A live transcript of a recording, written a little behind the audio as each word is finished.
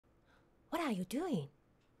What are you doing?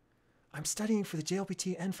 I'm studying for the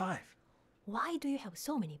JLPT N5. Why do you have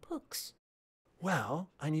so many books? Well,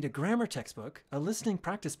 I need a grammar textbook, a listening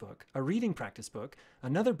practice book, a reading practice book,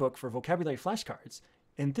 another book for vocabulary flashcards,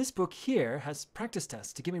 and this book here has practice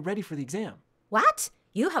tests to get me ready for the exam. What?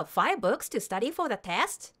 You have 5 books to study for the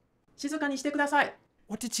test? 静かにしてください。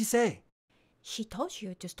 What did she say? She told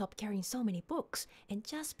you to stop carrying so many books and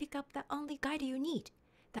just pick up the only guide you need,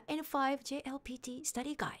 the N5 JLPT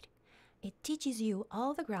Study Guide. It teaches you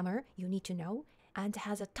all the grammar you need to know and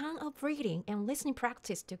has a ton of reading and listening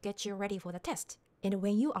practice to get you ready for the test. And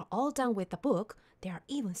when you are all done with the book, there are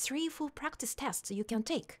even 3 full practice tests you can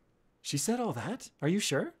take. She said all that? Are you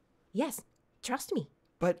sure? Yes, trust me.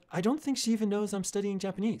 But I don't think she even knows I'm studying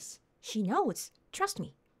Japanese. She knows. Trust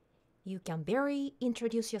me. You can barely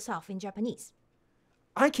introduce yourself in Japanese.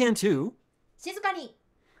 I can too. 静かに。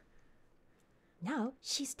 Now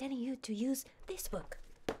she's telling you to use this book.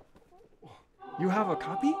 You have a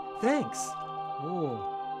copy? Thanks.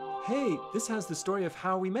 Oh. Hey, this has the story of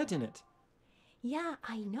how we met in it. Yeah,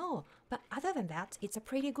 I know. But other than that, it's a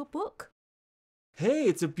pretty good book. Hey,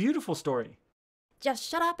 it's a beautiful story. Just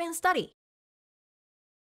shut up and study.